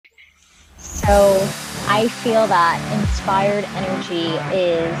So I feel that inspired energy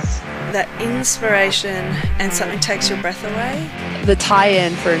is that inspiration and something takes your breath away. The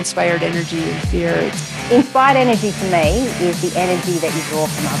tie-in for inspired energy and fear. inspired energy for me is the energy that you draw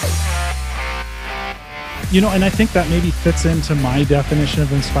from others. And I think that maybe fits into my definition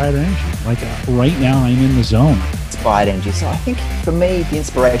of inspired energy. Like right now, I'm in the zone. Inspired energy. So I think for me, the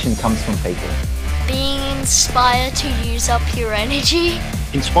inspiration comes from people. Being inspired to use up your energy.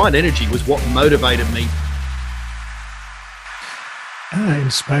 Inspired energy was what motivated me.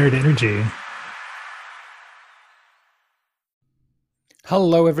 Inspired energy.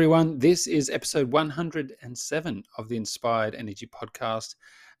 Hello, everyone. This is episode 107 of the Inspired Energy podcast,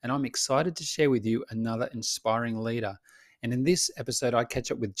 and I'm excited to share with you another inspiring leader. And in this episode, I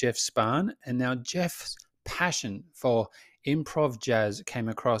catch up with Jeff Spahn, and now Jeff's passion for improv jazz came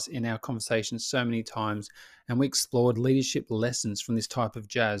across in our conversations so many times, and we explored leadership lessons from this type of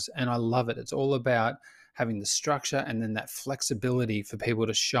jazz, and I love it. It's all about having the structure and then that flexibility for people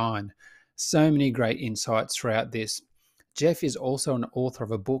to shine. So many great insights throughout this. Jeff is also an author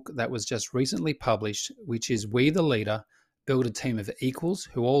of a book that was just recently published, which is We the Leader, Build a Team of Equals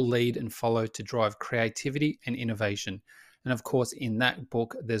Who All Lead and Follow to Drive Creativity and Innovation. And of course, in that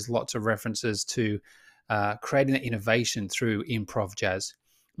book, there's lots of references to creating that innovation through improv jazz.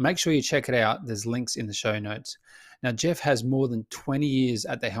 Make sure you check it out. There's links in the show notes. Now, Jeff has more than 20 years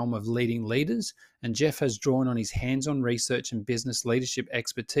at the helm of leading leaders, and Jeff has drawn on his hands-on research and business leadership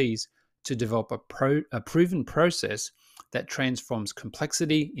expertise to develop a proven process that transforms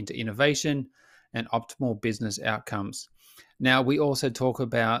complexity into innovation and optimal business outcomes. Now, we also talk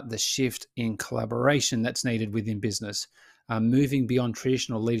about the shift in collaboration that's needed within business, moving beyond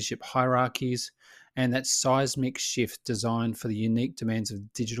traditional leadership hierarchies, and that seismic shift designed for the unique demands of the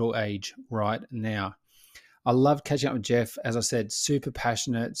digital age right now. I love catching up with Jeff. As I said, super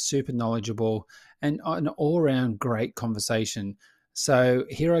passionate, super knowledgeable, and an all-around great conversation. So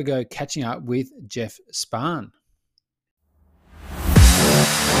here I go, catching up with Jeff Spahn.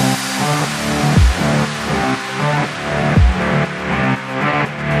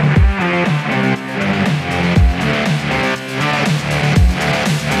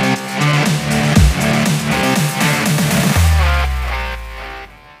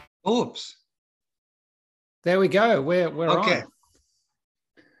 Oops. There we go. We're okay. On.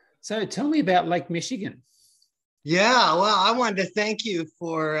 So tell me about Lake Michigan. Yeah, well, I wanted to thank you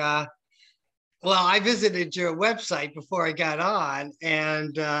for, I visited your website before I got on,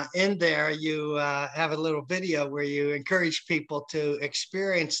 and in there you have a little video where you encourage people to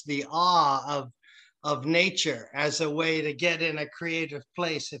experience the awe of nature as a way to get in a creative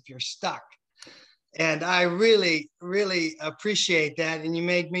place if you're stuck. And I really, really appreciate that. And you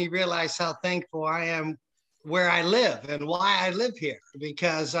made me realize how thankful I am where I live and why I live here,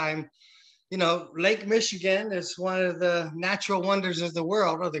 because Lake Michigan is one of the natural wonders of the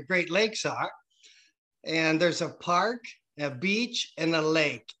world, or the Great Lakes are. And there's a park, a beach, and a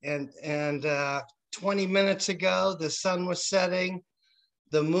lake. And 20 minutes ago, the sun was setting.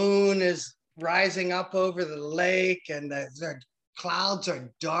 The moon is rising up over the lake, and the clouds are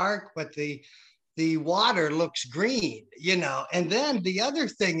dark, but the water looks green, And then the other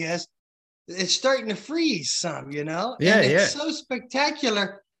thing is, it's starting to freeze some, and it's so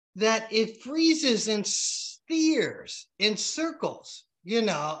spectacular that it freezes in spheres, in circles,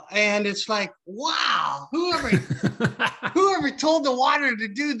 and it's like, wow, whoever told the water to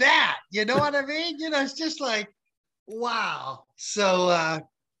do that, you know what I mean? It's just like, wow. So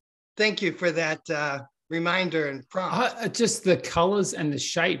thank you for that reminder and prompt. Just the colors and the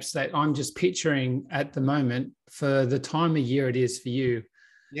shapes that I'm just picturing at the moment for the time of year it is for you.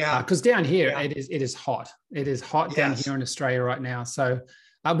 Yeah. Because down here it is hot. It is hot down here in Australia right now. So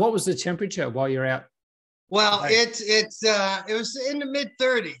what was the temperature while you're out? Well, it was in the mid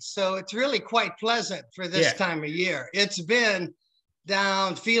 30s. So it's really quite pleasant for this time of year. It's been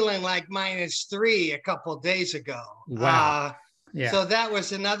down feeling like -3 a couple of days ago. Wow. So that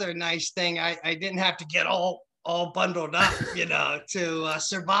was another nice thing. I didn't have to get all bundled up, to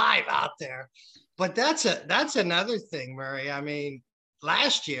survive out there. But that's another thing, Murray. I mean,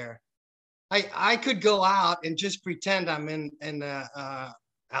 last year, I could go out and just pretend I'm in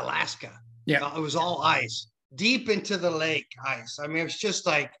Alaska. Yeah, it was all ice, deep into the lake ice. I mean, it was just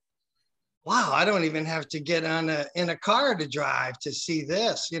like, wow, I don't even have to get in a car to drive to see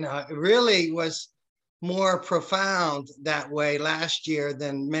this. It really was more profound that way last year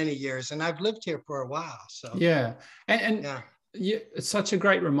than many years. And I've lived here for a while. So it's such a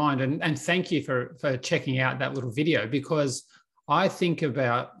great reminder. And thank you for checking out that little video, because I think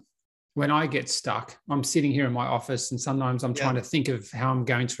about when I get stuck, I'm sitting here in my office and sometimes I'm trying to think of how I'm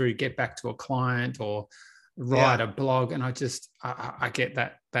going to get back to a client or write a blog. And I get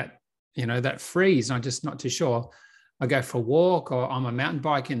that freeze and I'm just not too sure. I go for a walk or on my mountain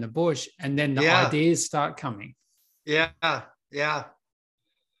bike in the bush and then the ideas start coming. Yeah. Yeah.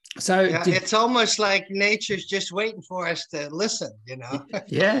 So it's almost like nature's just waiting for us to listen,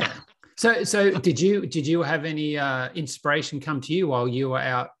 Yeah. So did you have any inspiration come to you while you were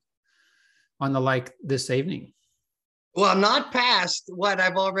out on the lake this evening? Well, not past what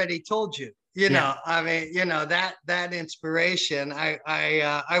I've already told you. I mean, that inspiration.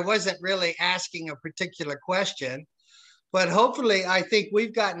 I wasn't really asking a particular question, but hopefully, I think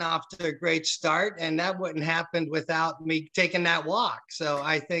we've gotten off to a great start, and that wouldn't happen without me taking that walk. So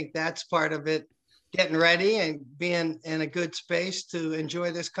I think that's part of it, getting ready and being in a good space to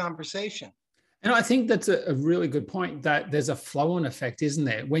enjoy this conversation. And I think that's a really good point, that there's a flow-on effect, isn't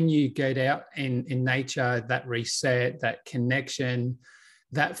there? When you get out in nature, that reset, that connection,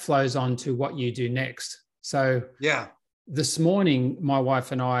 that flows on to what you do next. So this morning, my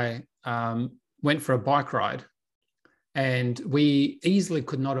wife and I went for a bike ride, and we easily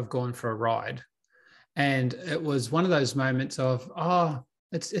could not have gone for a ride. And it was one of those moments of,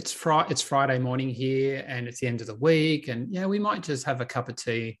 it's Friday morning here and it's the end of the week. And we might just have a cup of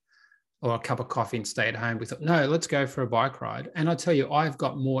tea or a cup of coffee and stay at home. We thought, no, let's go for a bike ride. And I tell you, I've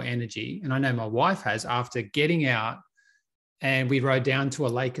got more energy, and I know my wife has, after getting out. And we rode down to a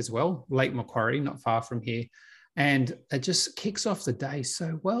lake as well, Lake Macquarie, not far from here. And it just kicks off the day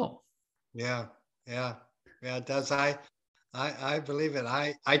so well. Yeah, it does. I believe it.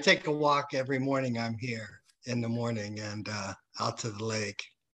 I take a walk every morning. I'm here in the morning and out to the lake.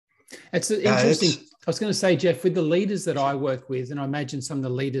 It's interesting. I was going to say, Jeff, with the leaders that I work with, and I imagine some of the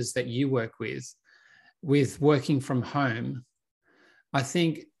leaders that you work with working from home, I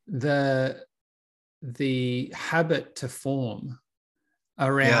think the habit to form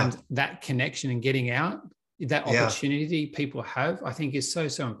around that connection and getting out, that opportunity people have, I think is so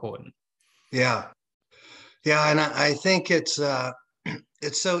important. Yeah. And I think it's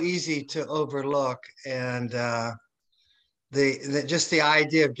so easy to overlook, and just the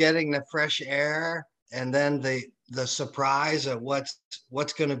idea of getting the fresh air and then the surprise of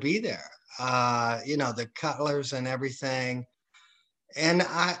what's going to be there, the colors and everything. And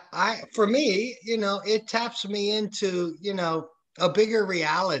I for me, it taps me into, a bigger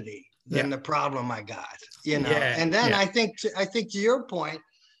reality than the problem I got, and then I think to your point,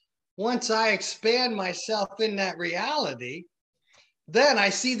 once I expand myself in that reality, then I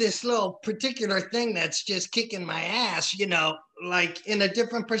see this little particular thing that's just kicking my ass, like in a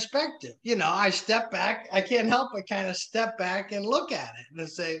different perspective. I step back, I can't help but kind of step back and look at it and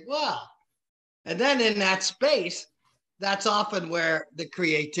say, wow. And then in that space, that's often where the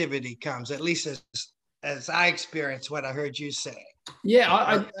creativity comes, at least as I experience what I heard you say.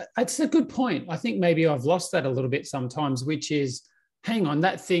 Yeah, that's a good point. I think maybe I've lost that a little bit sometimes, which is, hang on,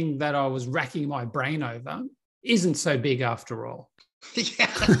 that thing that I was racking my brain over isn't so big after all.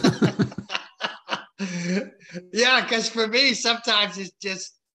 Yeah, because for me, sometimes it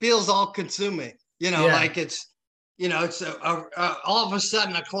just feels all consuming, like it's all of a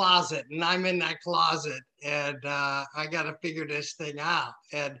sudden a closet, and I'm in that closet, and I got to figure this thing out.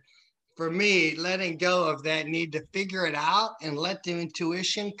 And for me, letting go of that need to figure it out and let the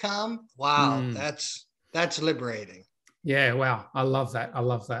intuition come, wow, that's liberating. Yeah, wow, I love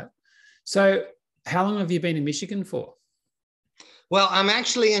that. So how long have you been in Michigan for? Well, I'm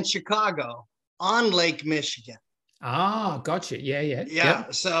actually in Chicago on Lake Michigan. Ah, gotcha. Yeah.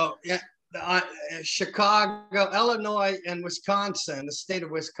 Yep. So Chicago, Illinois, and Wisconsin, the state of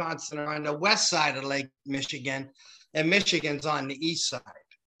Wisconsin, are on the west side of Lake Michigan, and Michigan's on the east side.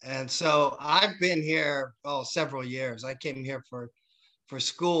 And so I've been here several years. I came here for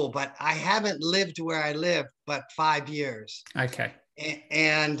school, but I haven't lived where I live but 5 years. Okay.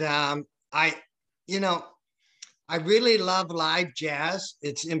 And I really love live jazz.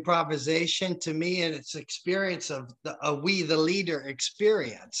 It's improvisation to me, and it's experience of we the leader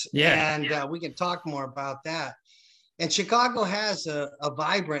experience. Yeah. And we can talk more about that. And Chicago has a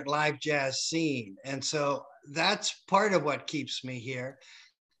vibrant live jazz scene. And so that's part of what keeps me here.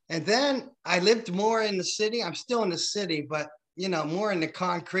 And then I lived more in the city. I'm still in the city, but more in the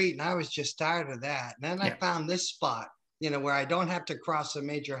concrete. And I was just tired of that. And then I found this spot, where I don't have to cross a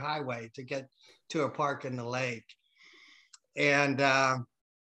major highway to get to a park in the lake. And I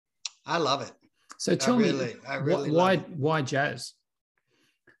love it. So tell me, why jazz?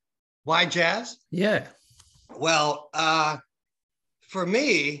 Why jazz? Yeah. Well, for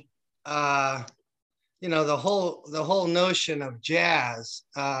me, the whole notion of jazz,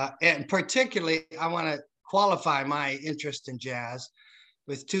 and particularly I want to qualify my interest in jazz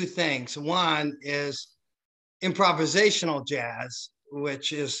with two things. One is improvisational jazz,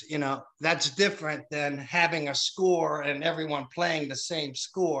 which is, that's different than having a score and everyone playing the same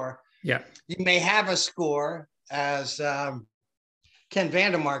score. Yeah. You may have a score, as Ken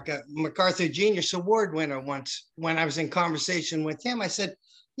Vandermark, a MacArthur Genius Award winner, once, when I was in conversation with him, I said,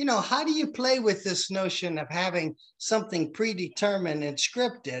 how do you play with this notion of having something predetermined and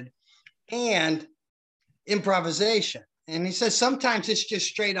scripted and improvisation? And he says, sometimes it's just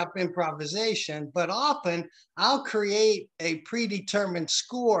straight up improvisation, but often I'll create a predetermined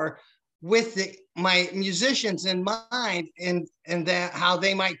score with my musicians in mind and that how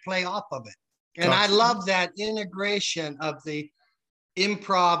they might play off of it. And I love that integration of the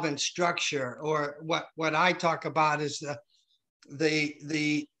improv and structure, or what I talk about is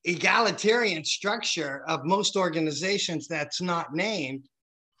the egalitarian structure of most organizations that's not named.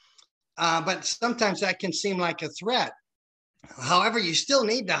 But sometimes that can seem like a threat. However, you still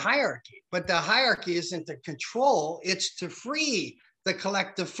need the hierarchy, but the hierarchy isn't to control, it's to free the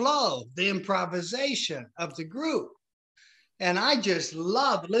collective flow, the improvisation of the group. And I just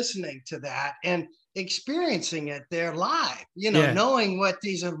love listening to that and experiencing it there live, knowing what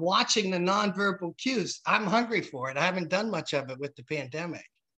these are, watching the nonverbal cues. I'm hungry for it. I haven't done much of it with the pandemic,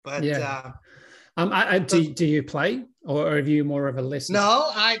 but do you play, or are you more of a listener? No,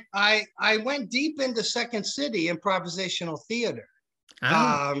 I went deep into Second City improvisational theater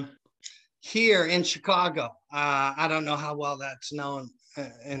here in Chicago. I don't know how well that's known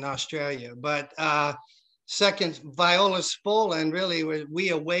in Australia, but second, Viola Spolin, really, we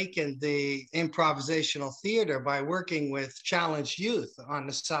awakened the improvisational theater by working with challenged youth on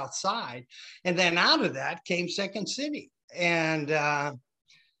the South Side. And then out of that came Second City. And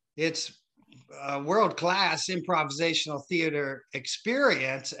it's a world-class improvisational theater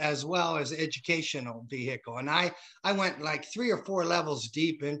experience as well as educational vehicle. And I went like 3 or 4 levels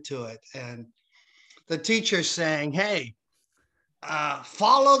deep into it. And the teacher's saying, hey,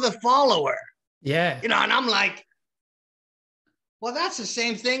 follow the follower. Yeah. And I'm like, well, that's the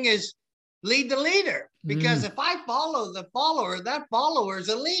same thing as lead the leader, because if I follow the follower, that follower is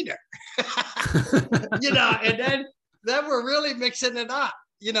a leader. And then we're really mixing it up,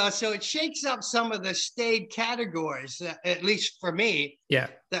 so it shakes up some of the staid categories that, at least for me,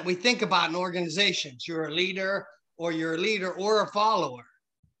 that we think about in organizations. You're a leader or a follower,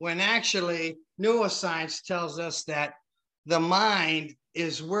 when actually neuroscience tells us that the mind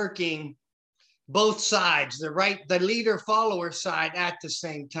is working both sides, the leader follower side at the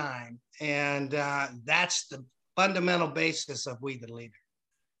same time. And that's the fundamental basis of We the Leader.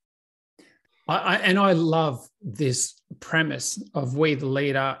 I love this premise of We the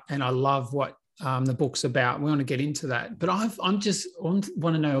Leader, and I love what the book's about. We want to get into that, but I want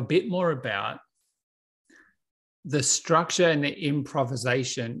to know a bit more about the structure and the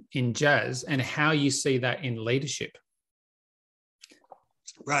improvisation in jazz and how you see that in leadership.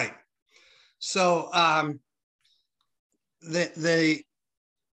 Right. So the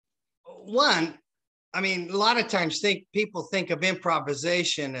one, a lot of times people think of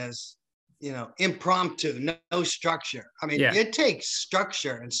improvisation as, impromptu, no structure. It takes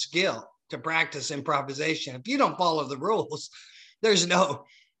structure and skill to practice improvisation. If you don't follow the rules,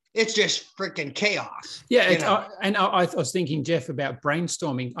 it's just freaking chaos. Yeah. I was thinking, Jeff, about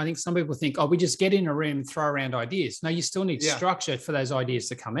brainstorming. I think some people think, we just get in a room and throw around ideas. No, you still need structure for those ideas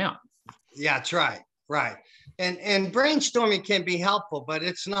to come out. Yeah, that's right. Right. And brainstorming can be helpful, but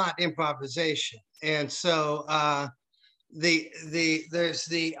it's not improvisation. And so there's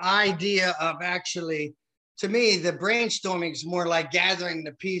the idea of actually, to me, the brainstorming is more like gathering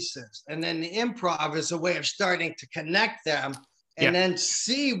the pieces. And then the improv is a way of starting to connect them and then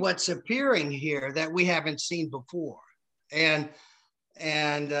see what's appearing here that we haven't seen before. And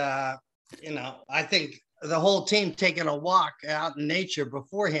I think the whole team taking a walk out in nature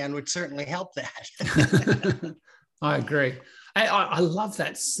beforehand would certainly help that. I agree. I love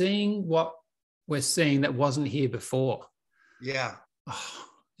that, seeing what we're seeing that wasn't here before. Yeah. Oh,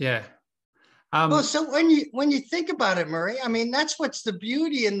 yeah. So when you think about it, Murray, that's what's the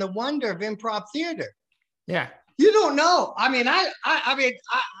beauty and the wonder of improv theater. Yeah. You don't know. I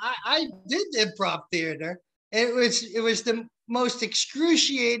did improv theater. It was the most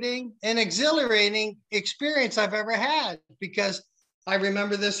excruciating and exhilarating experience I've ever had, because I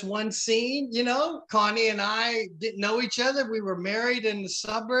remember this one scene, Connie and I didn't know each other. We were married in the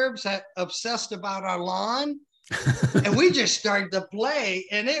suburbs, obsessed about our lawn, and we just started to play,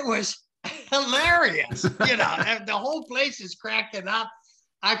 and it was hilarious. The whole place is cracking up.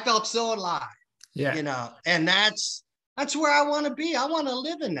 I felt so alive. Yeah. And that's where I want to be. I want to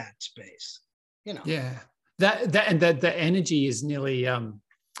live in that space, Yeah. That energy is nearly,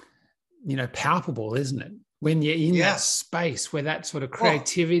 palpable, isn't it? When you're in that space where that sort of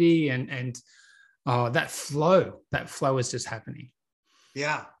creativity and that flow is just happening.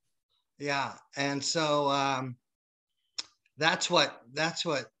 Yeah. Yeah. And so, that's what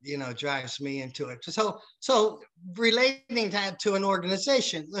drives me into it. So relating that to an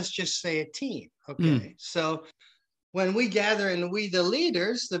organization, let's just say a team. Okay. So when we gather and we the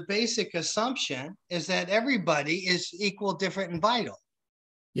leaders, the basic assumption is that everybody is equal, different, and vital.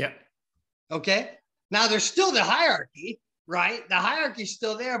 Yeah. Okay. Now there's still the hierarchy, right? The hierarchy's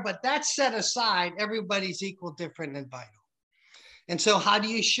still there, but that's set aside. Everybody's equal, different, and vital. And so how do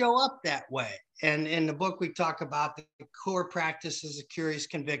you show up that way? And in the book, we talk about the core practices of curious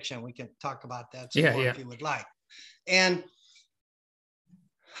conviction. We can talk about that some more if you would like. And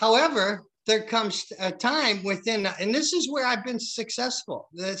however, there comes a time within, and this is where I've been successful.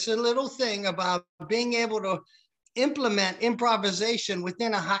 That's a little thing about being able to implement improvisation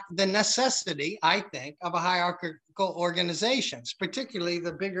within the necessity, I think, of a hierarchical organizations, particularly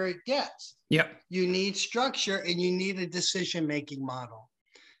the bigger it gets. Yep. You need structure and you need a decision-making model.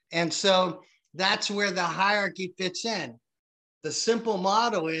 And so that's where the hierarchy fits in. The simple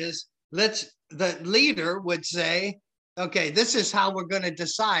model is the leader would say, okay, this is how we're going to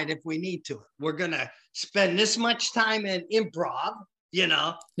decide if we need to. We're going to spend this much time in improv,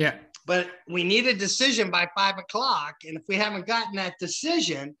 Yeah. But we need a decision by 5 o'clock. And if we haven't gotten that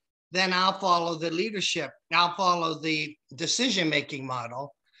decision, then I'll follow the leadership. I'll follow the decision-making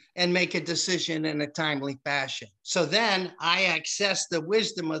model and make a decision in a timely fashion. So then I access the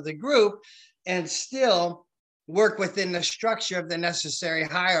wisdom of the group and still work within the structure of the necessary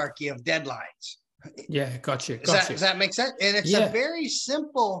hierarchy of deadlines. Yeah, gotcha. Does that make sense? And it's a very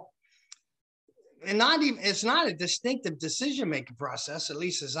simple, and it's not a distinctive decision-making process, at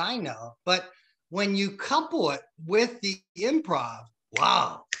least as I know, but when you couple it with the improv,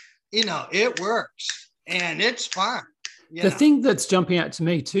 wow, it works and it's fun. The thing that's jumping out to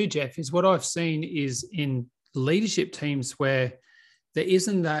me too, Jeff, is what I've seen is in leadership teams where there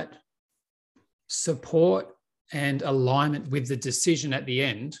isn't that support and alignment with the decision at the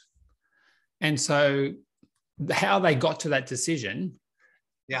end. And so how they got to that decision,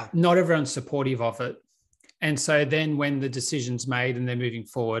 not everyone's supportive of it. And so then when the decision's made and they're moving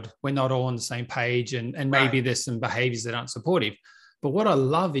forward, we're not all on the same page and maybe there's some behaviors that aren't supportive. But what I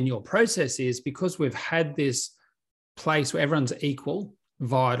love in your process is because we've had this place where everyone's equal,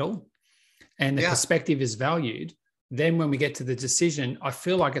 vital, and the perspective is valued, then when we get to the decision, I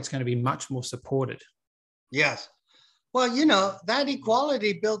feel like it's going to be much more supported. Yes. Well, that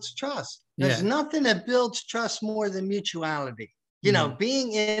equality builds trust. There's nothing that builds trust more than mutuality.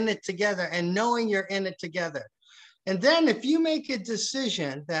 Being in it together and knowing you're in it together. And then if you make a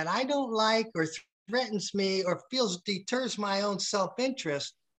decision that I don't like or threatens me or deters my own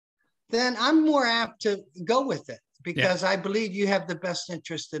self-interest, then I'm more apt to go with it because I believe you have the best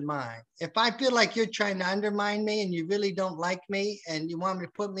interest in mind. If I feel like you're trying to undermine me and you really don't like me and you want me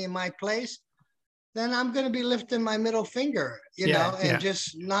to put me in my place, then I'm going to be lifting my middle finger, and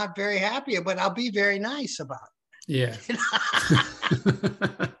just not very happy, but I'll be very nice about it. Yeah.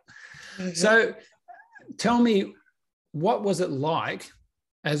 So tell me, what was it like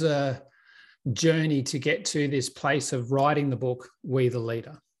as a journey to get to this place of writing the book, We the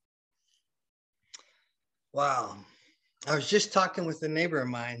Leader? Wow. I was just talking with a neighbor of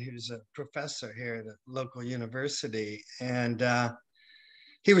mine who's a professor here at a local university. And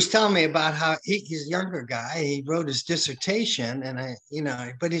he was telling me about how he's a younger guy. He wrote his dissertation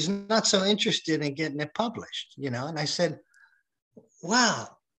but he's not so interested in getting it published, and I said, wow,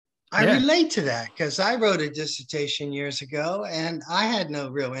 I relate to that because I wrote a dissertation years ago and I had no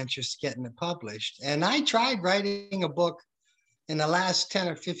real interest in getting it published. And I tried writing a book in the last 10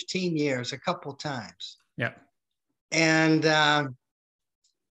 or 15 years, a couple times. Yeah. And,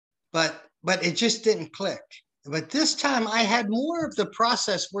 but it just didn't click. But this time I had more of the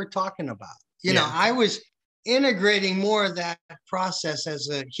process we're talking about. I was integrating more of that process as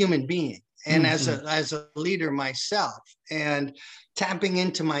a human being and as a leader myself, and tapping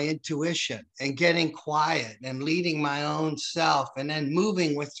into my intuition and getting quiet and leading my own self and then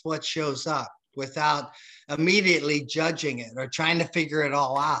moving with what shows up without immediately judging it or trying to figure it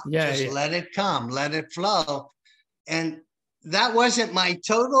all out. Let it come, let it flow. And that wasn't my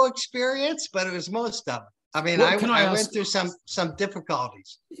total experience, but it was most of it. I mean, I went through some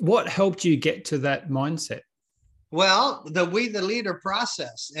difficulties. What helped you get to that mindset? Well, We the Leader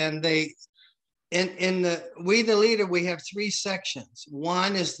process, and in the We the Leader, we have 3 sections.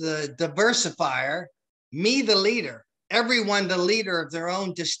 One is the diversifier, me the leader, everyone the leader of their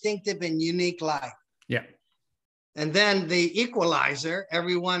own distinctive and unique life. Yeah. And then the equalizer,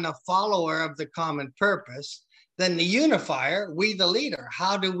 everyone a follower of the common purpose. Then the unifier, we the leader.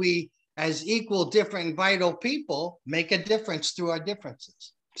 How do we, as equal, different, vital people, make a difference through our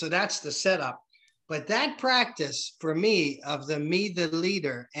differences? So that's the setup. But that practice for me of the me the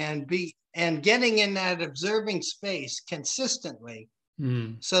leader and getting in that observing space consistently,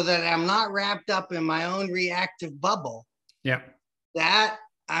 so that I'm not wrapped up in my own reactive bubble. Yeah. That,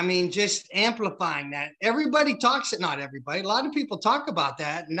 I mean, just amplifying that. Everybody talks, not everybody, a lot of people talk about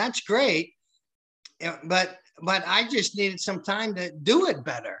that, and that's great. But I just needed some time to do it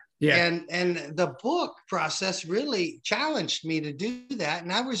better. Yeah. And the book process really challenged me to do that.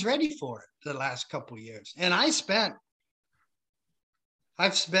 And I was ready for it the last couple of years. And I've spent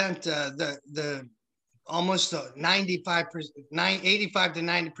the almost 85 to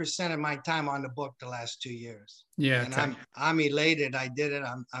 90% of my time on the book the last 2 years. Yeah. And okay. I'm elated. I did it.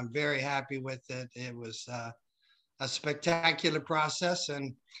 I'm very happy with it. It was a spectacular process,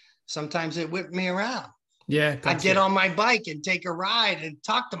 and sometimes it whipped me around. Yeah. I'd get on my bike and take a ride and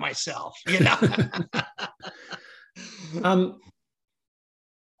talk to myself, you know.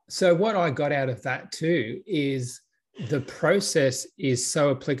 So what I got out of that too is the process is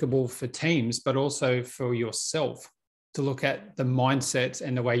so applicable for teams, but also for yourself to look at the mindsets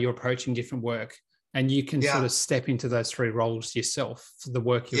and the way you're approaching different work. And you can sort of step into those 3 roles yourself for the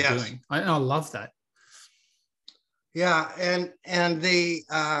work you're doing. I love that. Yeah. And the,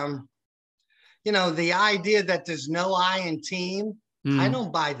 you know, the idea that there's no I in team, I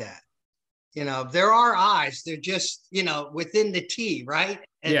don't buy that. You know, there are I's, they're just, you know, within the T, right?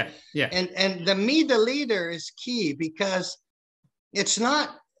 And, And the me, the leader is key, because it's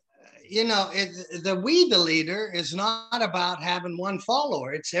not, you know, the we, the leader is not about having one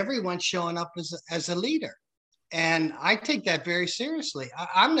follower. It's everyone showing up as a leader. And I take that very seriously.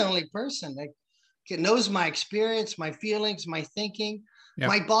 I'm the only person that knows my experience, my feelings, my thinking. Yep.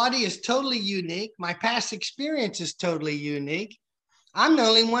 My body is totally unique. My past experience is totally unique. I'm the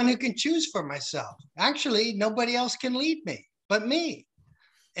only one who can choose for myself. Actually, nobody else can lead me but me.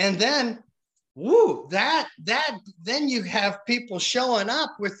 And then, then you have people showing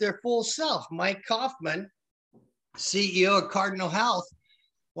up with their full self. Mike Kaufman, CEO of Cardinal Health,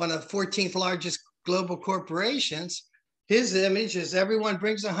 one of the 14th largest global corporations, his image is everyone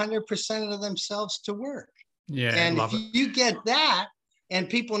brings 100% of themselves to work. Yeah, and if you get that, and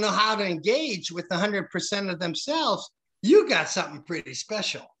people know how to engage with 100% of themselves, you got something pretty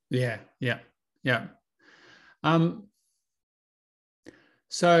special. Yeah.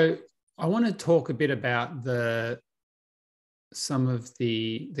 So I want to talk a bit about some of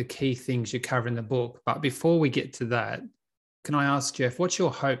the key things you cover in the book. But before we get to that, can I ask, Jeff, what's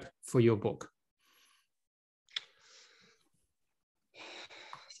your hope for your book?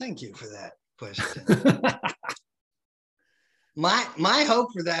 Thank you for that question. My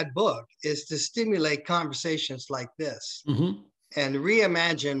hope for that book is to stimulate conversations like this and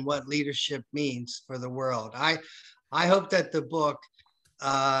reimagine what leadership means for the world. I hope that the book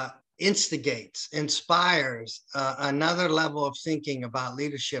instigates, inspires another level of thinking about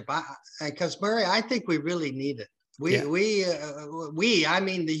leadership. Because Murray, I think we really need it. I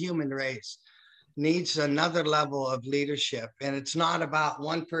mean the human race, needs another level of leadership. And it's not about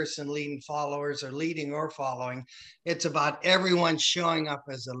one person leading followers or leading or following. It's about everyone showing up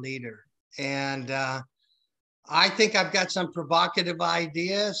as a leader. And I think I've got some provocative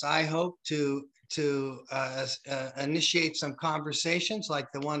ideas. I hope to initiate some conversations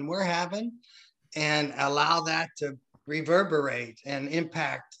like the one we're having and allow that to reverberate and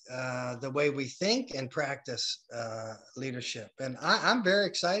impact the way we think and practice leadership. And I'm very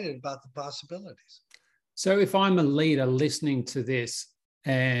excited about the possibilities. So if I'm a leader listening to this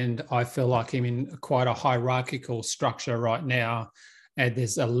and I feel like I'm in quite a hierarchical structure right now, and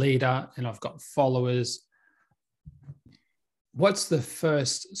there's a leader and I've got followers, what's the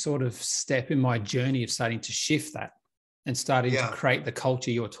first sort of step in my journey of starting to shift that and starting to create the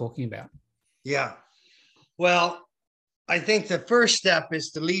culture you're talking about? Yeah. Well, I think the first step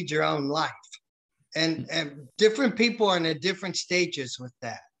is to lead your own life. And different people are in a different stages with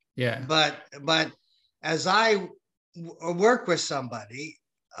that. Yeah. But as I work with somebody,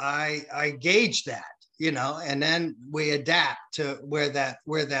 I gauge that, you know, and then we adapt to where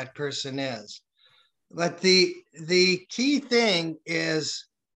that person is. But the key thing is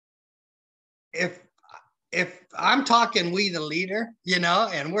if I'm talking we the leader, you know,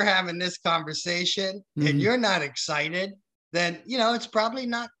 and we're having this conversation and you're not excited, then, you know, it's probably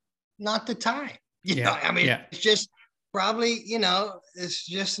not not the time. Yeah. It's just probably, it's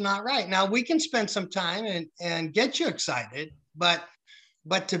just not right. Now we can spend some time and get you excited, but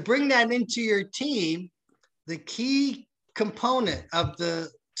to bring that into your team, the key component of the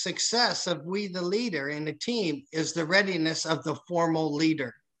success of we the leader in the team is the readiness of the formal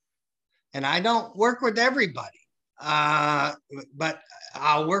leader. And I don't work with everybody, but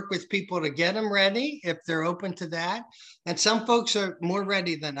I'll work with people to get them ready if they're open to that. And some folks are more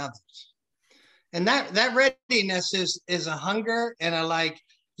ready than others. And that readiness is a hunger and a like,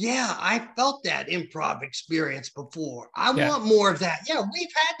 yeah, I felt that improv experience before. I want more of that. Yeah,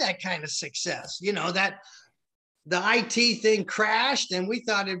 we've had that kind of success. That the IT thing crashed and we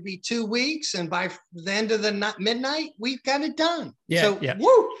thought it'd be 2 weeks. And by the end of the midnight, we've got it done.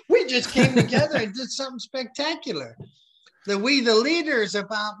 Woo, we just came together and did something spectacular. The leader is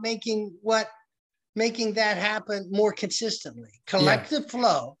about making that happen more consistently. Collective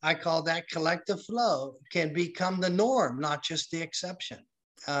flow, I call that collective flow, can become the norm, not just the exception.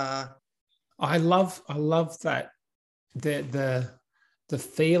 I love that the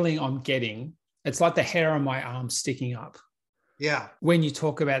feeling I'm getting. It's like the hair on my arm sticking up. Yeah. When you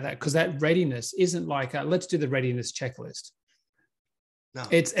talk about that, because that readiness isn't like let's do the readiness checklist. No.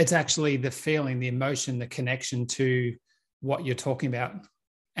 It's actually the feeling, the emotion, the connection to what you're talking about.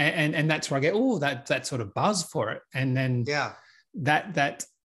 And that's where I get, that sort of buzz for it. And then that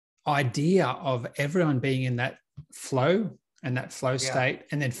idea of everyone being in that flow and that flow state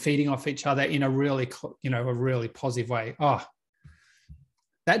and then feeding off each other in a really, a really positive way. Oh,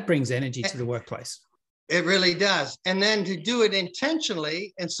 that brings energy to the workplace. It really does. And then to do it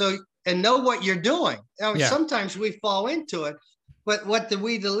intentionally and know what you're doing. Sometimes we fall into it, but what the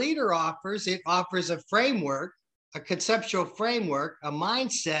leader offers, it offers a framework, a conceptual framework, a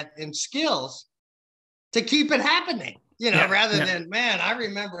mindset and skills to keep it happening, rather than, man, I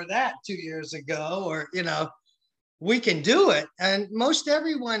remember that 2 years ago, or, we can do it. And most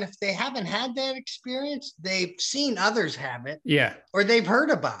everyone, if they haven't had that experience, they've seen others have it. Yeah. Or they've heard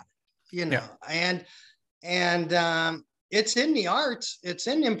about it, and it's in the arts, it's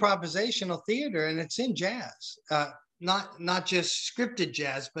in improvisational theater, and it's in jazz, not just scripted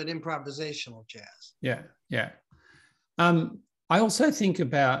jazz, but improvisational jazz. Yeah. Yeah. I also think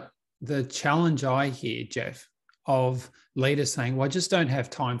about the challenge I hear, Jeff, of leaders saying, well, I just don't have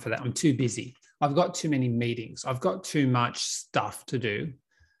time for that. I'm too busy. I've got too many meetings. I've got too much stuff to do.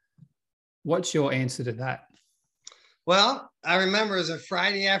 What's your answer to that? Well, I remember it was a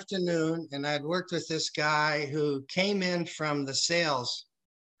Friday afternoon, and I'd worked with this guy who came in from the sales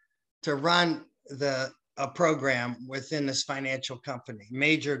to run a program within this financial company,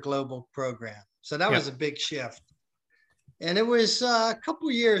 major global program. So that was a big shift. And it was a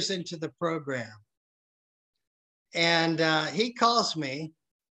couple years into the program. And he calls me.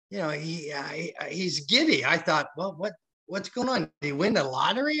 He's giddy. I thought, well, what's going on? Did he win the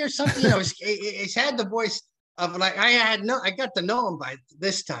lottery or something? He's had the voice of like, I got to know him by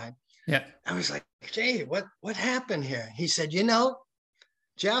this time. Yeah. I was like, Jay, what happened here? He said,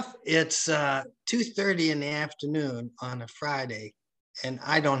 Jeff, it's 2:30 in the afternoon on a Friday, and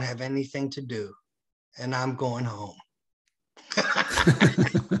I don't have anything to do, and I'm going home.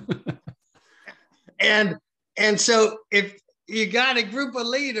 And so if you got a group of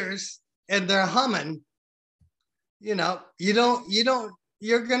leaders and they're humming, you're going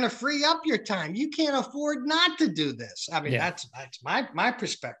to free up your time. You can't afford not to do this. I mean, that's my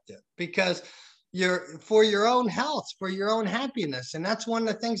perspective, because you're for your own health, for your own happiness. And that's one of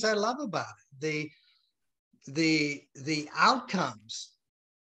the things I love about it. The outcomes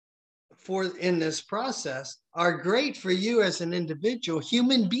in this process are great for you as an individual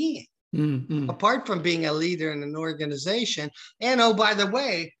human being. Mm-hmm. Apart from being a leader in an organization. And oh, by the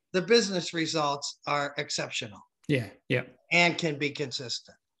way, the business results are exceptional. Yeah. And can be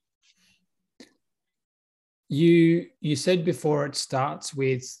consistent. You said before it starts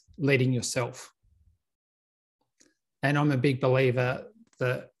with leading yourself. And I'm a big believer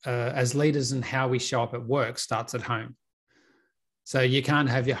that as leaders and how we show up at work starts at home. So you can't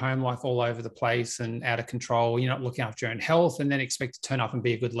have your home life all over the place and out of control. You're not looking after your own health and then expect to turn up and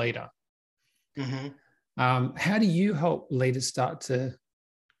be a good leader. Mm-hmm. How do you help leaders start to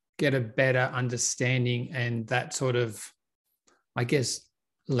get a better understanding and that sort of, I guess,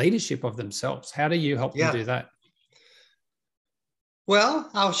 leadership of themselves? How do you help them do that? Well,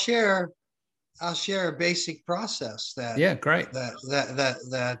 I'll share a basic process that great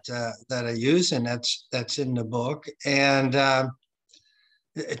that I use, and that's in the book. And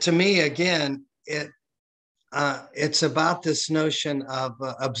to me, again, it's about this notion of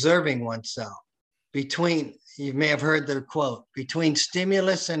observing oneself between, you may have heard the quote, between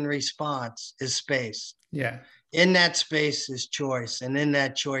stimulus and response is space. Yeah. In that space is choice. And in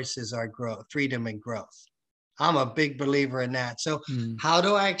that choice is our growth, freedom and growth. I'm a big believer in that. So how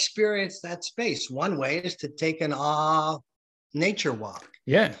do I experience that space? One way is to take an nature walk.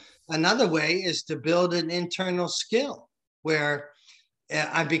 Yeah. Another way is to build an internal skill where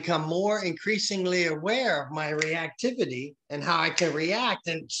I become more increasingly aware of my reactivity and how I can react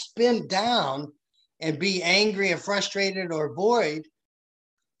and spin down and be angry and frustrated or void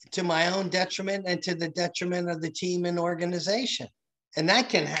to my own detriment and to the detriment of the team and organization. And that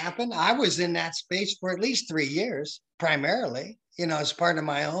can happen. I was in that space for at least 3 years, primarily, as part of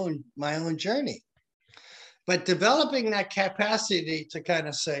my own journey. But developing that capacity to kind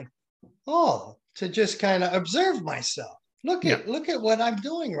of say, to just kind of observe myself. Look at what I'm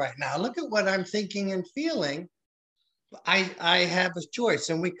doing right now. Look at what I'm thinking and feeling. I have a choice,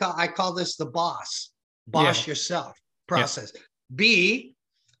 and I call this the boss yourself process. B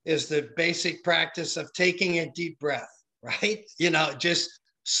is the basic practice of taking a deep breath, right? Just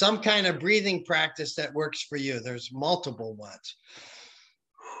some kind of breathing practice that works for you. There's multiple ones.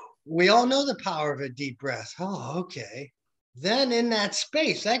 We all know the power of a deep breath. Oh, okay. Then in that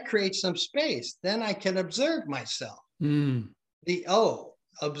space, that creates some space. Then I can observe myself. The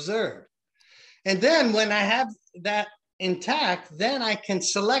observe. And then when I have that intact, then I can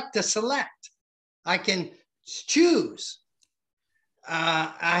select. I can choose.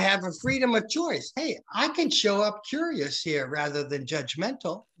 I have a freedom of choice. Hey, I can show up curious here rather than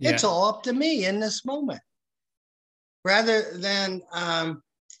judgmental. Yeah. It's all up to me in this moment. Rather than, and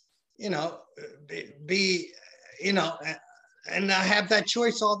I have that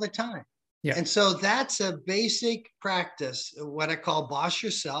choice all the time. Yeah. And so that's a basic practice, what I call boss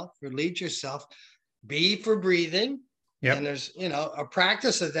yourself or lead yourself. B for breathing. Yep. And there's, a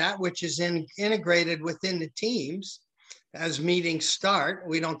practice of that, which is integrated within the teams as meetings start.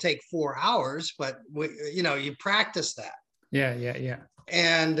 We don't take 4 hours, but you practice that. Yeah.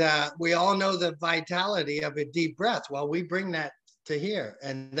 And we all know the vitality of a deep breath. Well, we bring that to here.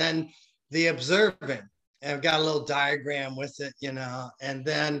 And then the observing, and I've got a little diagram with it, and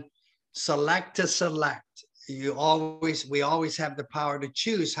then select. We always have the power to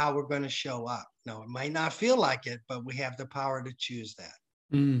choose how we're going to show up. No, it might not feel like it, but we have the power to choose that.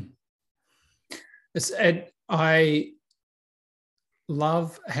 I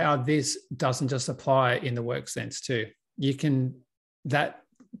love how this doesn't just apply in the work sense too. You can, that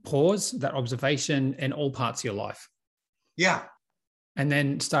pause, that observation in all parts of your life. Yeah. And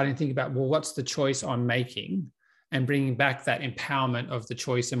then starting to think about, well, what's the choice I'm making, and bringing back that empowerment of the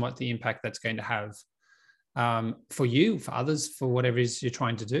choice and what the impact that's going to have for you, for others, for whatever it is you're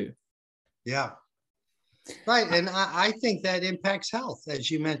trying to do. Yeah. Right. And I think that impacts health,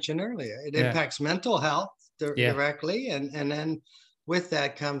 as you mentioned earlier. It impacts mental health directly. And then with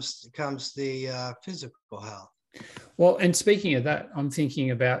that comes the physical health. Well, and speaking of that, I'm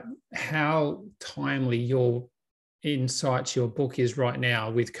thinking about how timely your insights, your book is right now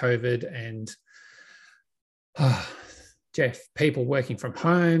with COVID and Jeff, people working from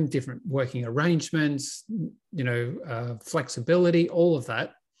home, different working arrangements, flexibility, all of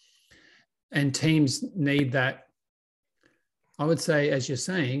that. And teams need that. I would say, as you're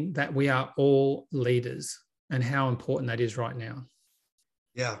saying, that we are all leaders, and how important that is right now.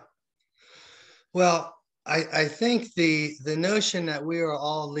 Yeah. Well, I think the notion that we are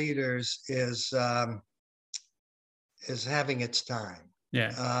all leaders is having its time.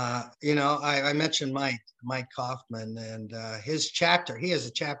 Yeah. I mentioned Mike Kaufman and his chapter. He has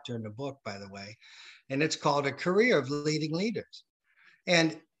a chapter in the book, by the way, and it's called A Career of Leading Leaders.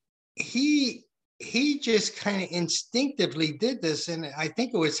 And he just kind of instinctively did this. And I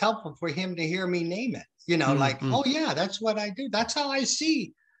think it was helpful for him to hear me name it, oh yeah, that's what I do. That's how I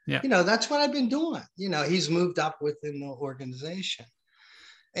see, that's what I've been doing. He's moved up within the organization.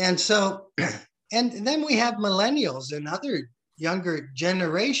 And so, and then we have millennials and other younger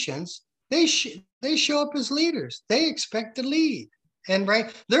generations. They show up as leaders. They expect to lead, and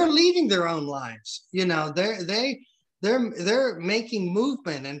they're leading their own lives. They're making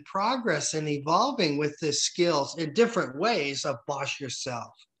movement and progress and evolving with the skills in different ways of boss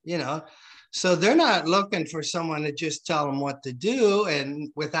yourself. So they're not looking for someone to just tell them what to do and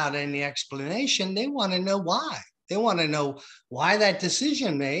without any explanation. They want to know why. They want to know why that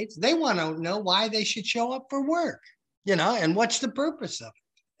decision made. They want to know why they should show up for work. And what's the purpose of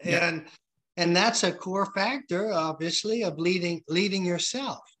it? Yeah. And that's a core factor, obviously, of leading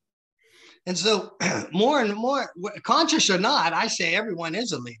yourself. And so more and more, conscious or not, I say everyone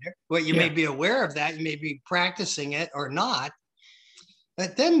is a leader. Well, you may be aware of that. You may be practicing it or not.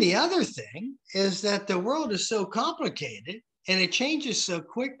 But then the other thing is that the world is so complicated and it changes so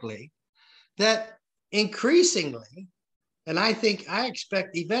quickly that increasingly, and I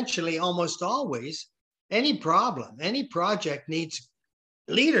expect eventually, almost always, any problem, any project needs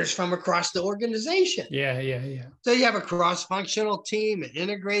leaders from across the organization. Yeah. So you have a cross-functional team, an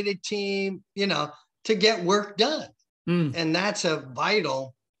integrated team, to get work done. And that's a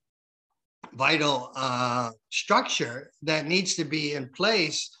vital structure that needs to be in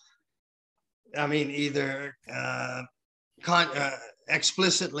place. I mean, either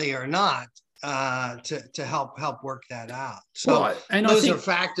explicitly or not, to help work that out. So those are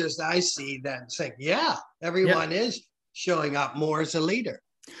factors that I see that say, everyone is showing up more as a leader.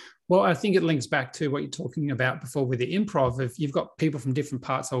 Well, I think it links back to what you're talking about before with the improv. If you've got people from different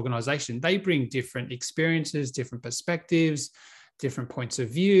parts of the organization, they bring different experiences, different perspectives, different points of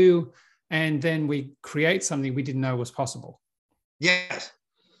view, and then we create something we didn't know was possible. Yes.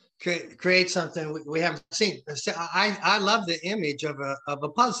 Create something we haven't seen. I love the image of a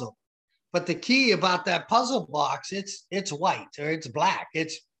puzzle, but the key about that puzzle box, it's white or it's black.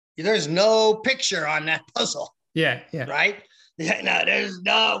 There's no picture on that puzzle. Yeah. Right?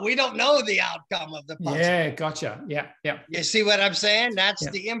 Yeah, we don't know the outcome of the puzzle. Yeah, gotcha. Yeah. You see what I'm saying? That's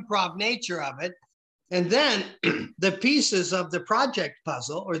the improv nature of it. And then the pieces of the project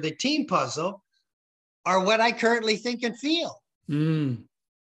puzzle or the team puzzle are what I currently think and feel.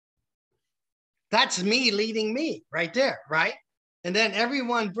 That's me leading me right there, right? And then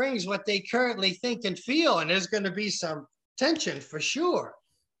everyone brings what they currently think and feel, and there's going to be some tension for sure.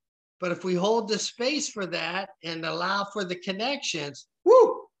 But if we hold the space for that and allow for the connections,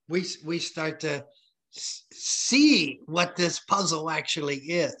 we start to see what this puzzle actually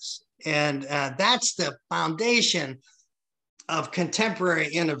is. And that's the foundation of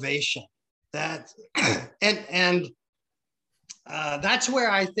contemporary innovation. That's where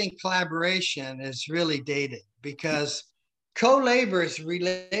I think collaboration is really dated, because co-labor is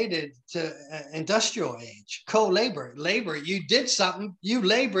related to industrial age. Co-labor, you did something, you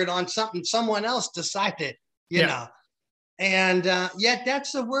labored on something someone else decided, you know. And yet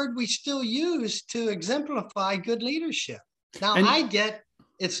that's the word we still use to exemplify good leadership. Now, I get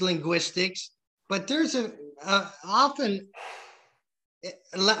it's linguistics, but there's often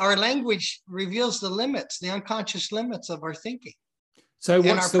our language reveals the limits, the unconscious limits of our thinking. So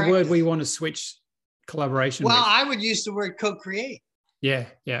what's the word we want to switch collaboration with? I would use the word co-create. Yeah,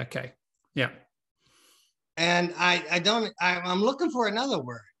 okay. Yeah. And I'm looking for another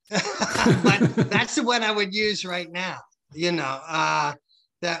word, but that's the one I would use right now,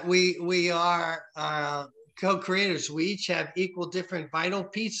 that we are co-creators. We each have equal different vital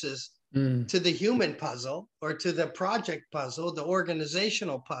pieces to the human puzzle, or to the project puzzle, the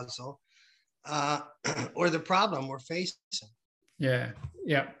organizational puzzle, or the problem we're facing. Yeah.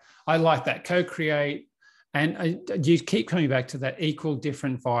 I like that. Co-create. And you keep coming back to that equal,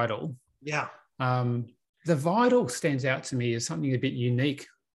 different, vital. Yeah. The vital stands out to me as something a bit unique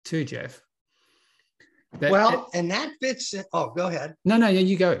too, Jeff. And that fits in. Oh, go ahead. No,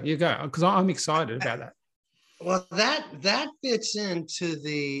 you go, because I'm excited about that. Well, that fits into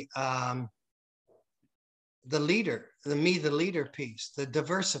the leader, the leader piece, the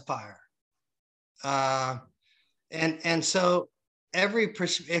diversifier. And so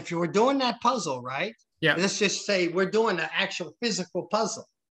if you were doing that puzzle, right? Yeah. Let's just say we're doing an actual physical puzzle,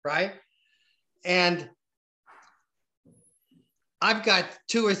 right? And I've got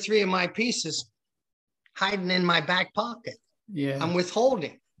 2 or 3 of my pieces hiding in my back pocket. Yeah. I'm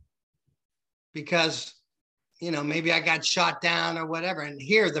withholding because, maybe I got shot down or whatever. And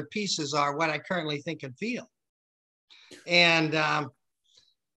here the pieces are what I currently think and feel. And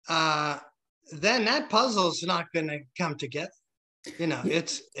then that puzzle's not going to come together.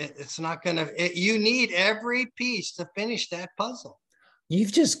 It's not going to, you need every piece to finish that puzzle.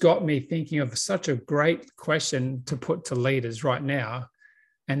 You've just got me thinking of such a great question to put to leaders right now.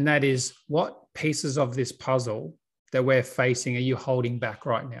 And that is, what pieces of this puzzle that we're facing are you holding back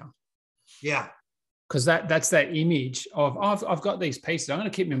right now? Yeah. Because that's that image of, I've got these pieces, I'm going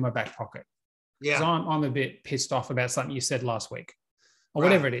to keep them in my back pocket. Yeah. Because I'm a bit pissed off about something you said last week or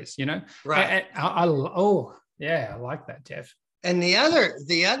whatever it is, Right. I like that, Jeff. And the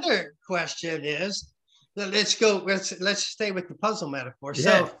other question is, let's stay with the puzzle metaphor.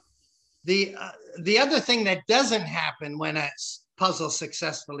 Yeah. So the other thing that doesn't happen when a puzzle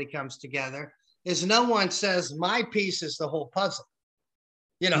successfully comes together is no one says my piece is the whole puzzle.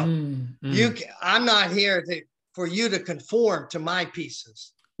 I'm not here for you to conform to my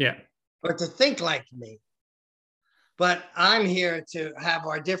pieces. Yeah. Or to think like me. But I'm here to have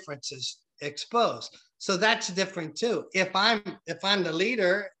our differences exposed. So that's different too. If I'm the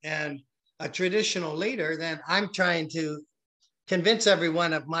leader and a traditional leader, then I'm trying to convince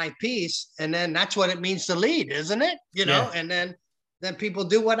everyone of my piece, and then that's what it means to lead, isn't it? You know, and then people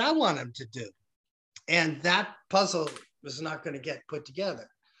do what I want them to do, and that puzzle is not going to get put together.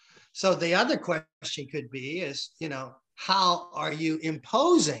 So the other question could be is, you know, how are you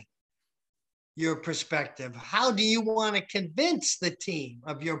imposing your perspective? How do you want to convince the team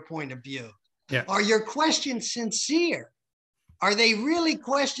of your point of view? Yeah. Are your questions sincere? Are they really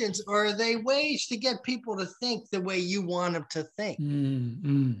questions, or are they ways to get people to think the way you want them to think?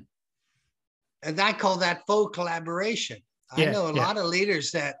 And I call that faux collaboration. I know a lot of leaders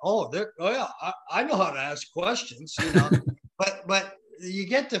that, I know how to ask questions, you know, but you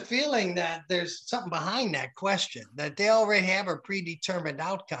get the feeling that there's something behind that question, that they already have a predetermined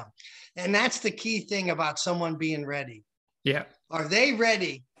outcome. And that's the key thing about someone being ready. Yeah. Are they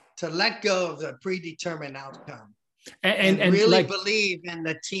ready to let go of the predetermined outcome and really believe in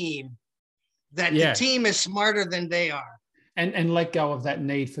the team, that the team is smarter than they are? And let go of that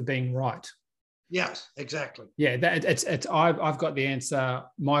need for being right. Yes, exactly. Yeah, I've got the answer.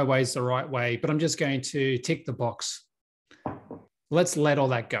 My way's the right way, but I'm just going to tick the box. Let's let all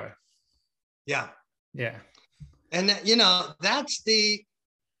that go. Yeah. Yeah. And you know, that's the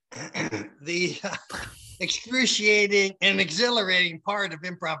excruciating and exhilarating part of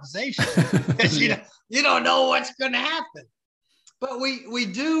improvisation, because you don't know what's going to happen. But we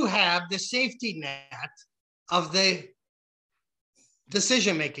do have the safety net of the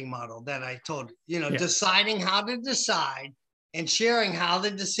decision-making model that I told you, deciding how to decide and sharing how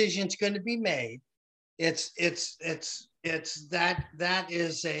the decision's going to be made. That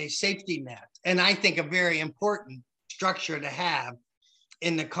is a safety net, and I think a very important structure to have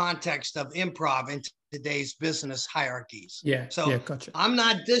in the context of improv in today's business hierarchies. Yeah. So Gotcha. I'm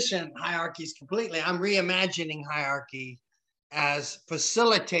not dishing hierarchies completely. I'm reimagining hierarchy as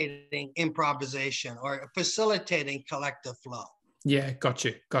facilitating improvisation or facilitating collective flow. Yeah, got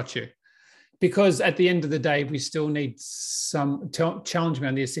you. Because at the end of the day, we still need some, challenge me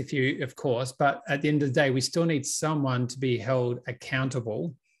on this if you, of course, but at the end of the day, we still need someone to be held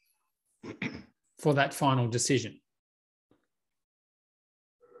accountable for that final decision.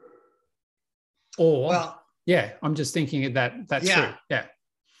 Or, I'm just thinking that's true.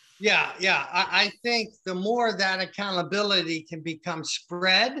 Yeah. I think the more that accountability can become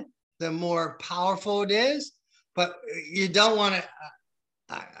spread, the more powerful it is. But you don't want to,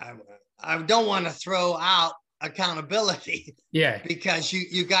 I don't want to throw out accountability. Yeah. Because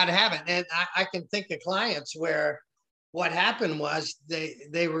you got to have it. And I can think of clients where what happened was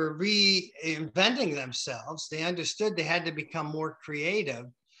they were reinventing themselves. They understood they had to become more creative.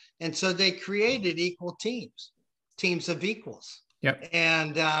 And so they created equal teams of equals. Yep.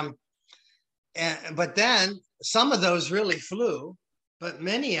 But then some of those really flew, but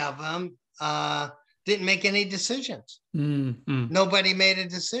many of them didn't make any decisions. Nobody made a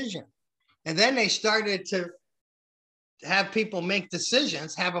decision. And then they started to have people make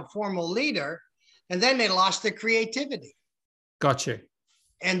decisions, have a formal leader, and then they lost their creativity. Gotcha.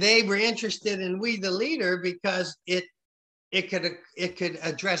 And they were interested in we the leader because it could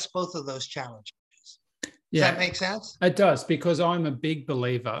address both of those challenges. Does that make sense? It does, because I'm a big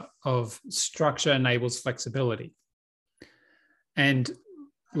believer of structure enables flexibility. And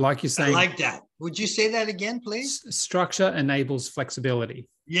like you're saying, I like that. Would you say that again, please? Structure enables flexibility.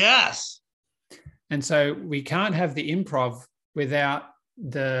 Yes. And so we can't have the improv without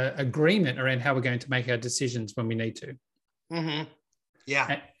the agreement around how we're going to make our decisions when we need to. Mm-hmm.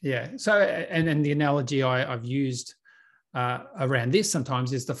 Yeah. Yeah. So, and then the analogy I've used around this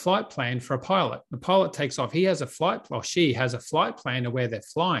sometimes is the flight plan for a pilot. The pilot takes off. He has a flight, or she has a flight plan of where they're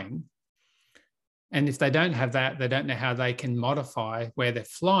flying. And if they don't have that, they don't know how they can modify where they're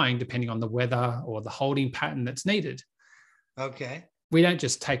flying depending on the weather or the holding pattern that's needed. Okay. We don't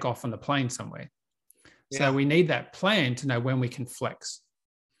just take off on the plane somewhere. Yeah. So we need that plan to know when we can flex.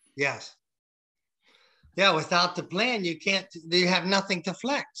 Yes. Yeah, without the plan, you have nothing to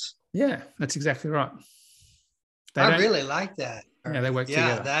flex. Yeah, that's exactly right. I really like that. Yeah, they work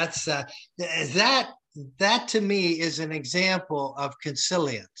together. That's that to me is an example of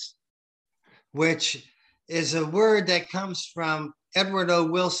consilience, which is a word that comes from Edward O.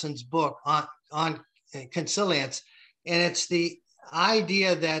 Wilson's book on consilience. And it's the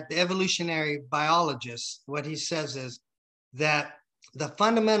idea that the evolutionary biologist, what he says is that the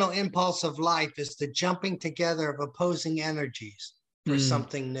fundamental impulse of life is the jumping together of opposing energies for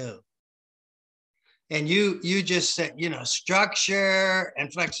something new. And you just said, structure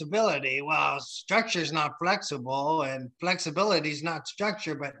and flexibility. Well, structure is not flexible and flexibility is not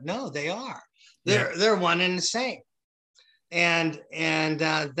structure, but no, they are. They're one and the same. And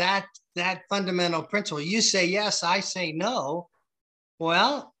that fundamental principle, you say yes, I say no.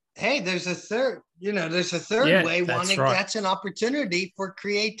 Well, hey, there's a third way. That's an opportunity for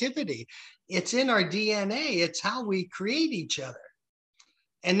creativity. It's in our DNA. It's how we create each other.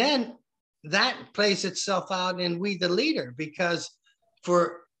 And then that plays itself out in We the Leader, because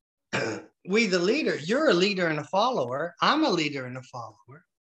for We the Leader, you're a leader and a follower. I'm a leader and a follower.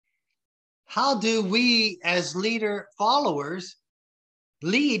 How do we as leader followers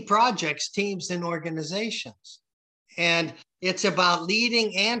lead projects, teams, and organizations? And it's about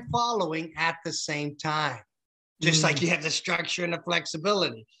leading and following at the same time, just like you have the structure and the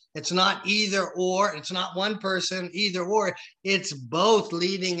flexibility. It's not either or. It's not one person, either or. It's both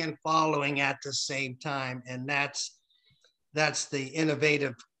leading and following at the same time. And that's the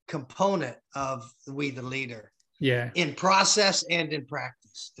innovative component of We the Leader. Yeah. In process and in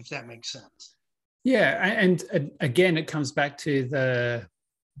practice, if that makes sense. Yeah. And again, it comes back to the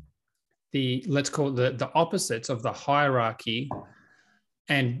let's call it the opposites of the hierarchy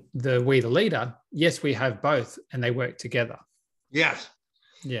and the We the Leader. Yes, we have both, and they work together. Yes.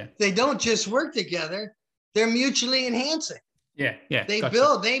 Yeah. They don't just work together, they're mutually enhancing. Yeah. Yeah. They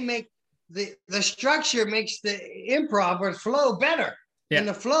build, they make the structure makes the improv or flow better. Yeah. And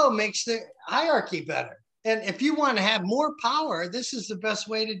the flow makes the hierarchy better. And if you want to have more power, this is the best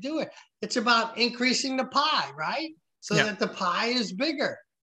way to do it. It's about increasing the pie, right? So that the pie is bigger.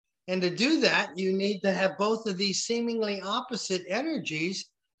 And to do that, you need to have both of these seemingly opposite energies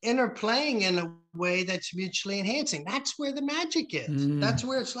interplaying in a way that's mutually enhancing. That's where the magic is. That's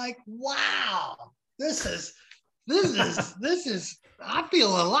where it's like, wow, this is, I feel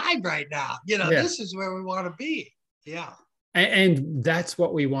alive right now. This is where we want to be. Yeah. And that's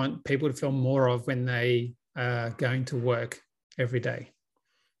what we want people to feel more of when they are going to work every day.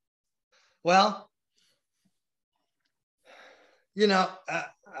 Well,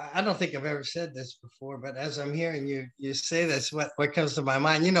 I don't think I've ever said this before, but as I'm hearing you say this, what comes to my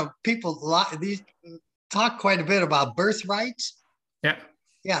mind, people talk quite a bit about birthrights. Yeah.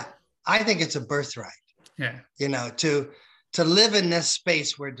 Yeah. I think it's a birthright. Yeah. To live in this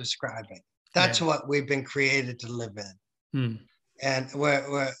space we're describing. That's what we've been created to live in. And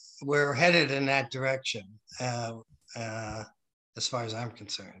we're headed in that direction, as far as I'm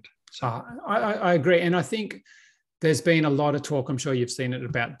concerned. So. I agree. And I think there's been a lot of talk, I'm sure you've seen it,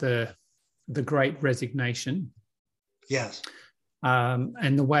 about the Great Resignation. Yes.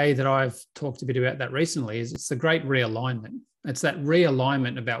 And the way that I've talked a bit about that recently is it's the great realignment. It's that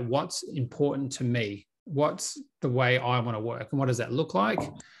realignment about what's important to me, what's the way I want to work, and what does that look like?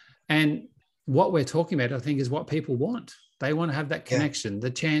 And what we're talking about, I think, is what people want. They want to have that connection, the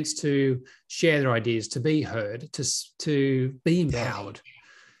chance to share their ideas, to be heard, to be empowered.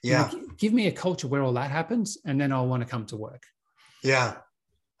 Yeah. Give me a culture where all that happens, and then I'll want to come to work. Yeah.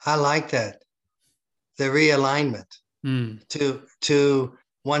 I like that. The realignment to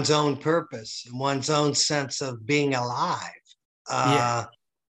one's own purpose, one's own sense of being alive.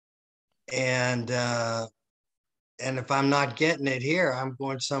 And if I'm not getting it here, I'm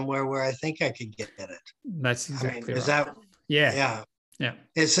going somewhere where I think I could get it. That's exactly right. Is that? Yeah.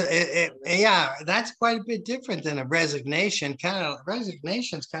 That's quite a bit different than a resignation.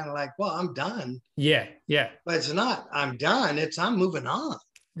 Resignation's kind of like, well, I'm done. Yeah. But it's not. I'm done. It's I'm moving on.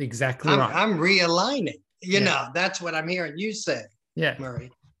 Exactly right. I'm realigning. That's what I'm hearing you say. Yeah, Murray.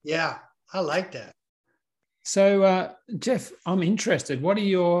 Yeah, I like that. So, Jeff, I'm interested. What are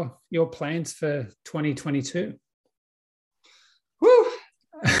your plans for 2022? Woo!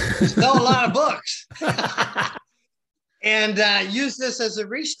 Sell a lot of books. And use this as a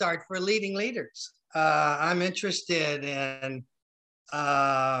restart for leading leaders. I'm interested in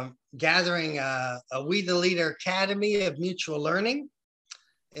gathering a We the Leader Academy of Mutual Learning,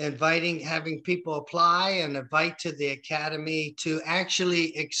 having people apply and invite to the academy to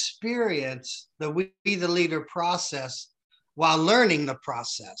actually experience the We the Leader process while learning the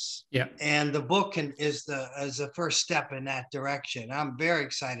process. Yeah. And the book is the first step in that direction. I'm very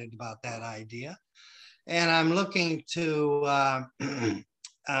excited about that idea. And I'm looking to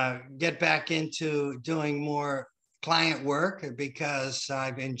get back into doing more client work because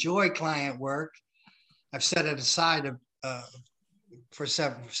I've enjoyed client work. I've set it aside for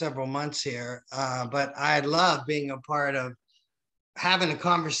several months here, but I love being a part of having a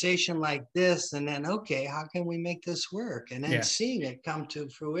conversation like this and then, okay, how can we make this work? And then seeing it come to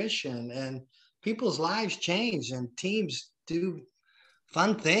fruition and people's lives change and teams do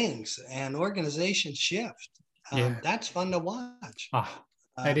fun things and organization shift. That's fun to watch.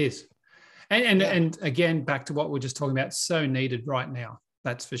 It is. And again, back to what we're just talking about, so needed right now.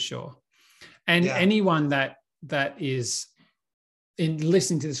 That's for sure. And anyone that is in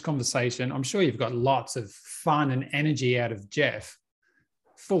listening to this conversation, I'm sure you've got lots of fun and energy out of Jeff,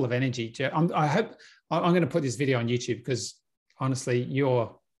 full of energy. Jeff, I hope I'm going to put this video on YouTube because honestly,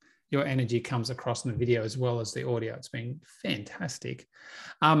 your energy comes across in the video as well as the audio. It's been fantastic.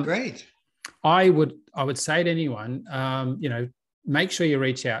 Great. I would say to anyone, make sure you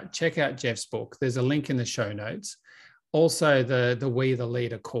reach out, check out Jeff's book. There's a link in the show notes. Also, the We the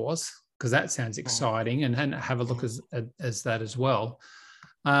Leader course, because that sounds exciting, and have a look as that as well,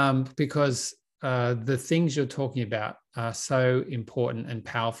 because the things you're talking about are so important and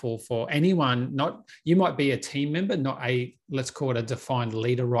powerful for anyone. You might be a team member, not let's call it a defined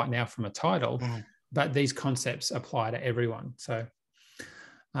leader right now from a title, but these concepts apply to everyone. So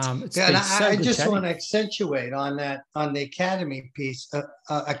I just want to accentuate on that, on the academy piece,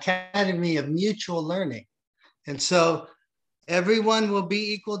 academy of mutual learning. And so everyone will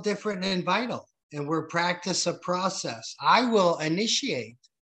be equal, different, and vital. And we're practice a process. I will initiate,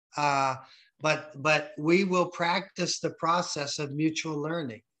 but we will practice the process of mutual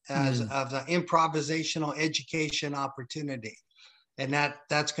learning of the improvisational education opportunity. And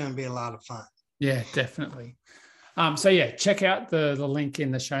that's going to be a lot of fun. Yeah, definitely. Check out the link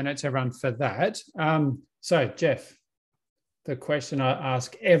in the show notes, everyone, for that. So Jeff, the question I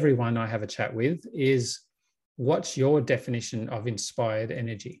ask everyone I have a chat with is, what's your definition of inspired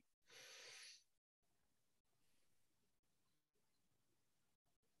energy?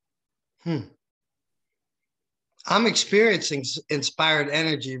 I'm experiencing inspired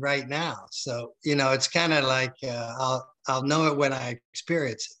energy right now. So, it's kind of like I'll know it when I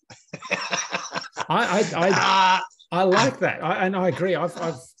experience it. I like that. I agree.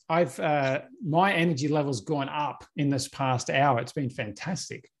 I've my energy level's gone up in this past hour. It's been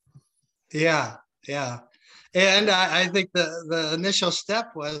fantastic. Yeah. And I think the initial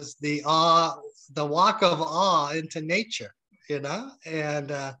step was the walk of awe into nature, and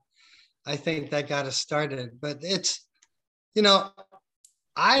I think that got us started. But it's,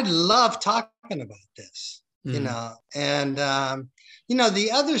 I love talking about this, and, the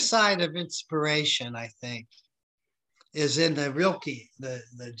other side of inspiration, I think, is in the Rilke,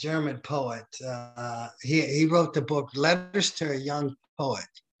 the German poet. He wrote the book Letters to a Young Poet.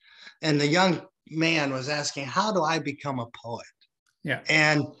 And the young man was asking, how do I become a poet? Yeah.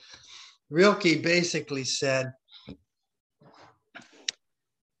 And Rilke basically said,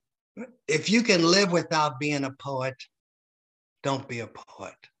 if you can live without being a poet, don't be a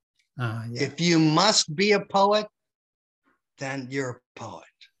poet. If you must be a poet, then you're a poet.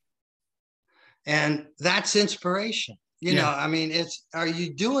 And that's inspiration. It's, are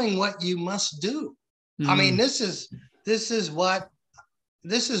you doing what you must do? I mean, this is what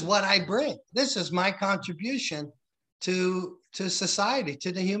I bring. This is my contribution to society,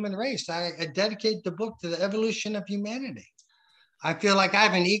 to the human race. I dedicate the book to the evolution of humanity. I feel like I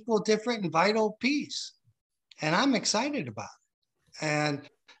have an equal, different, and vital piece, and I'm excited about it. And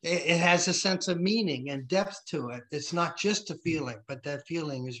it has a sense of meaning and depth to it. It's not just a feeling, but that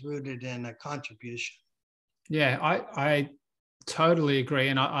feeling is rooted in a contribution. Yeah, I totally agree.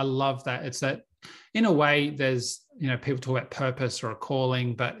 And I love that. It's that, in a way, there's, people talk about purpose or a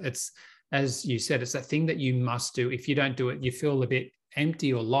calling, but it's, as you said, it's that thing that you must do. If you don't do it, you feel a bit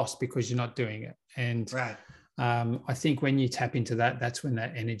empty or lost because you're not doing it. And right. I think when you tap into that, that's when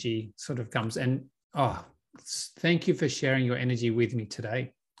that energy sort of comes. And thank you for sharing your energy with me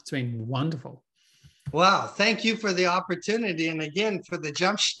today. It's been wonderful. Wow. Thank you for the opportunity. And again, for the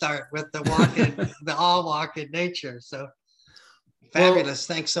jump start with the all walk in nature. So fabulous.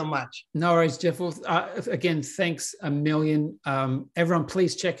 Well, thanks so much. No worries, Jeff. Well, again, thanks a million. Everyone,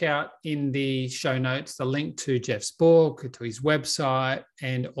 please check out in the show notes the link to Jeff's book, to his website,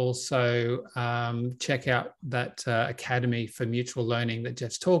 and also check out that Academy for Mutual Learning that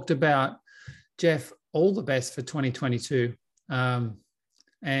Jeff's talked about. Jeff, all the best for 2022.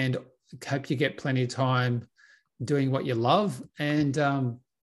 And hope you get plenty of time doing what you love and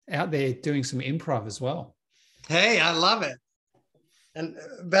out there doing some improv as well. Hey, I love it. And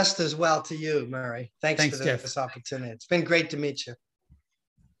best as well to you, Murray. Thanks for Jeff. this opportunity. It's been great to meet you.